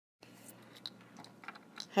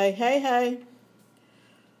Hey.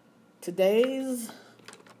 This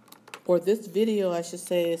video, I should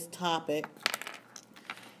say, topic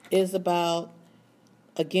is about,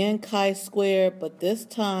 again, chi-squared, but this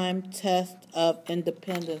time test of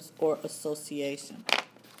independence or association.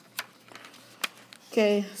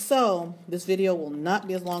 Okay, so this video will not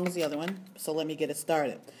be as long as the other one, so let me get it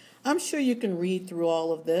started. I'm sure you can read through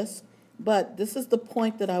all of this, but this is the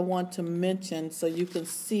point that I want to mention so you can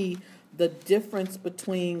see the difference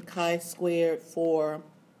between chi-squared for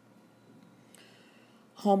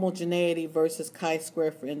homogeneity versus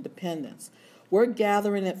chi-squared for independence. We're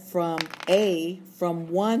gathering it from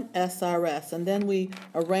one SRS, and then we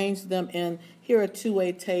arrange them in, here, a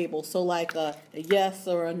two-way table. So like a yes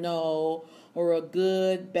or a no, or a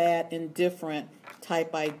good, bad, indifferent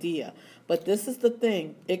type idea. But this is the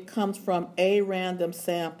thing. It comes from a random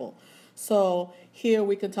sample. So here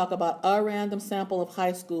we can talk about a random sample of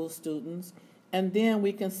high school students, and then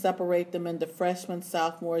we can separate them into freshmen,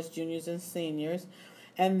 sophomores, juniors, and seniors.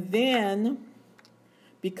 And then,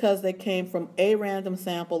 because they came from a random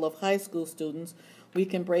sample of high school students, we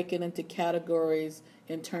can break it into categories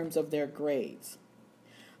in terms of their grades.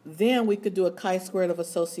 Then we could do a chi-squared of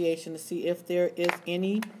association to see if there is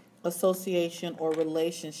any association or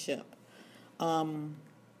relationship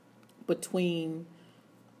between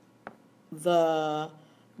their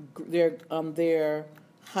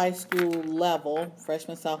high school level,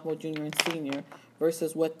 freshman, sophomore, junior, and senior,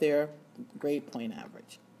 versus what their grade point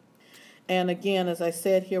average. And again, as I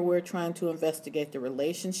said here, we're trying to investigate the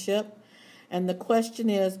relationship. And the question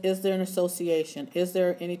is there an association? Is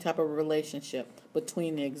there any type of relationship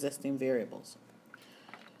between the existing variables?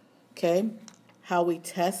 Okay, how we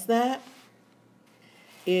test that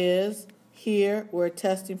is here we're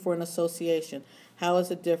testing for an association. How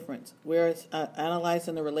is it different? We're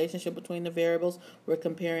analyzing the relationship between the variables. We're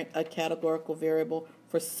comparing a categorical variable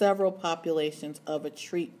for several populations of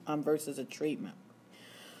versus a treatment.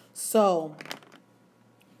 So,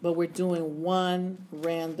 but we're doing one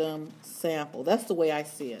random sample. That's the way I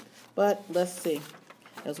see it. But let's see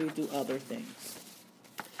as we do other things.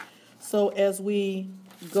 So as we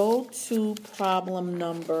go to problem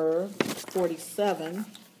number 47,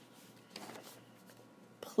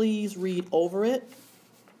 please read over it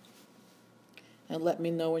and let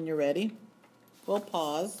me know when you're ready. We'll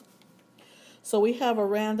pause. So we have a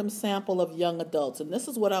random sample of young adults, and this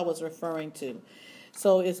is what I was referring to.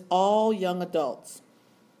 So it's all young adults.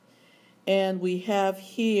 And we have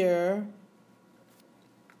here,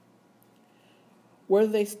 where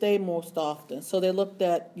do they stay most often? So they looked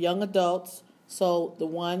at young adults, so the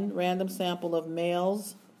one random sample of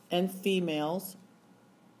males and females.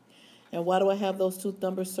 And why do I have those two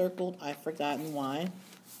numbers circled? I've forgotten why.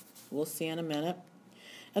 We'll see in a minute.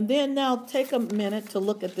 And then now take a minute to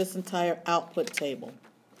look at this entire output table.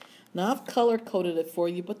 Now I've color-coded it for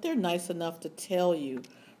you, but they're nice enough to tell you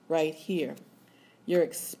right here. Your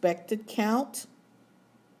expected count,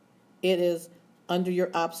 it is under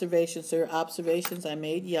your observations. So your observations I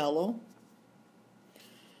made yellow.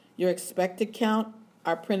 Your expected count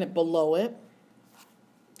are printed below it.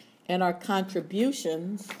 And our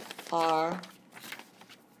contributions are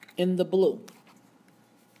in the blue.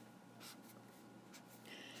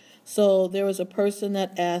 So there was a person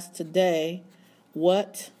that asked today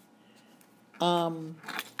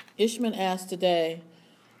Ishman asked today,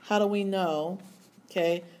 how do we know?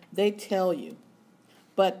 Okay, they tell you.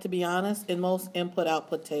 But to be honest, in most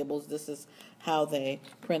input-output tables, this is how they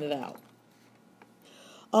print it out.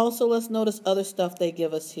 Also, let's notice other stuff they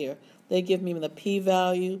give us here. They give me the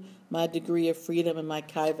p-value, my degree of freedom, and my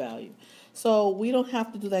chi-value. So we don't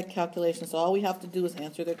have to do that calculation. So all we have to do is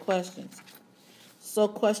answer their questions. So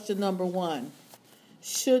question number 1,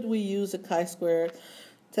 should we use a chi-squared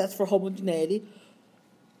test for homogeneity?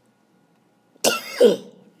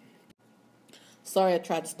 Sorry, I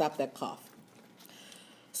tried to stop that cough.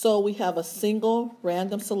 So we have a single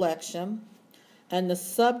random selection, and the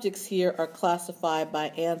subjects here are classified by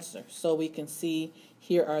answer. So we can see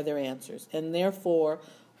here are their answers. And therefore,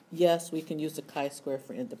 yes, we can use the chi-squared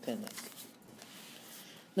for independence.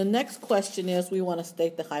 The next question is we want to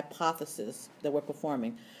state the hypothesis that we're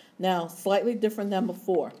performing. Now, slightly different than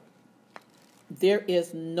before. There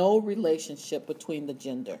is no relationship between the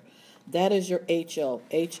gender. That is your HO.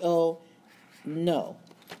 HO, no.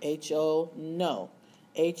 HO, no.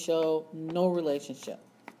 HO, no relationship.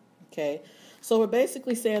 Okay? So we're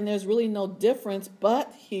basically saying there's really no difference,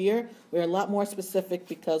 but here we're a lot more specific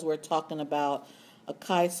because we're talking about a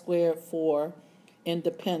chi-squared for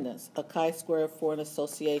independence, a chi-squared for an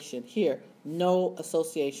association. Here, no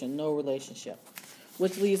association, no relationship.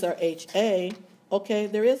 Which leaves our HA okay,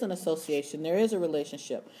 there is an association, there is a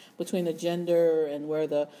relationship between the gender and where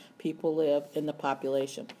the people live in the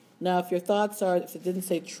population. Now, if your thoughts are, if it didn't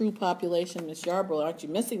say true population, Ms. Yarbrough, aren't you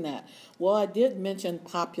missing that? Well, I did mention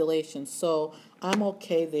population, so I'm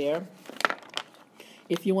okay there.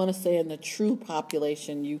 If you want to say in the true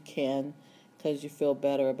population, you can, because you feel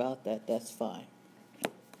better about that, that's fine.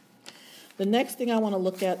 The next thing I want to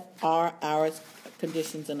look at are our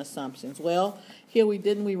conditions and assumptions. Well, here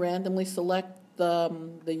we randomly select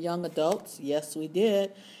the young adults. Yes, we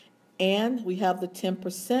did. And we have the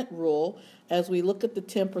 10% rule. As we look at the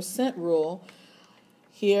 10% rule,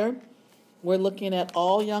 here we're looking at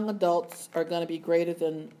all young adults are going to be greater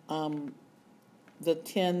than the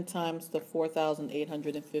 10 times the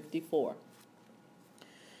 4,854.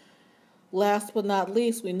 Last but not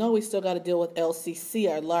least, we know we still got to deal with LCC,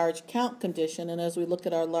 our large count condition. And as we look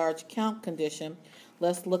at our large count condition,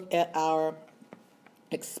 let's look at our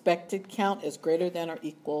expected count is greater than or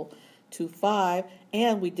equal to 5.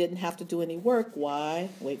 And we didn't have to do any work. Why?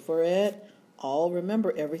 Wait for it. All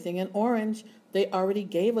remember everything in orange. They already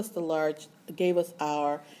gave us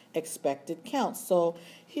our expected count. So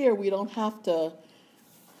here we don't have to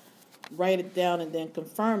write it down and then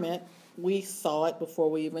confirm it. We saw it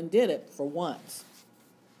before we even did it for once.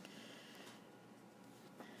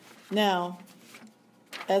 Now,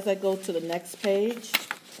 as I go to the next page,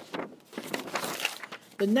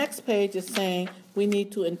 the next page is saying we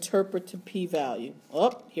need to interpret the p-value.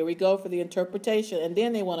 Oh, here we go for the interpretation, and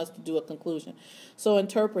then they want us to do a conclusion. So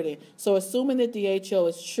interpreting. So assuming that the HO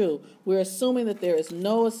is true, we're assuming that there is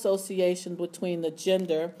no association between the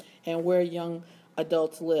gender and where young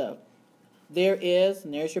adults live. There is,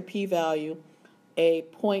 and there's your p-value, a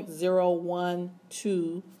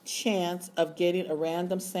 0.012 chance of getting a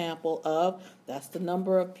random sample of, that's the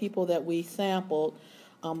number of people that we sampled,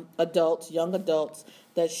 adults, young adults,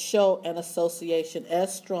 that show an association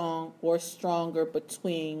as strong or stronger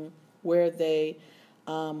between where the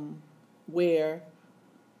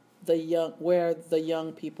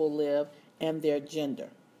young people live and their gender.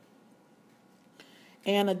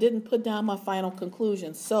 And I didn't put down my final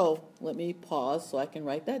conclusion, so let me pause so I can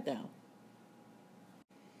write that down.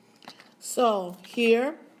 So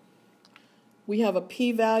here we have a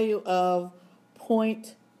p-value of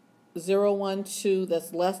 0.012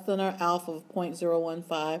 that's less than our alpha of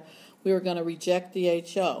 0.015. We are going to reject the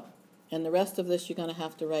HO. And the rest of this you're going to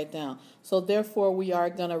have to write down. So therefore we are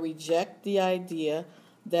going to reject the idea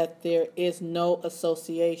that there is no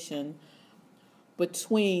association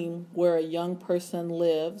between where a young person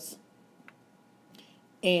lives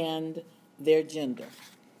and their gender.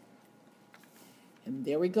 And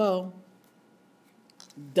there we go.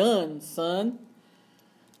 Done, son.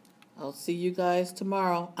 I'll see you guys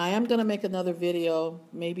tomorrow. I am going to make another video,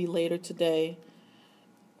 maybe later today.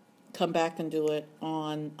 Come back and do it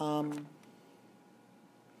on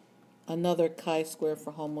another chi-square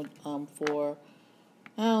for I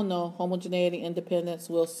don't know, homogeneity, independence.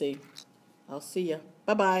 We'll see. I'll see ya.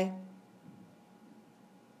 Bye-bye.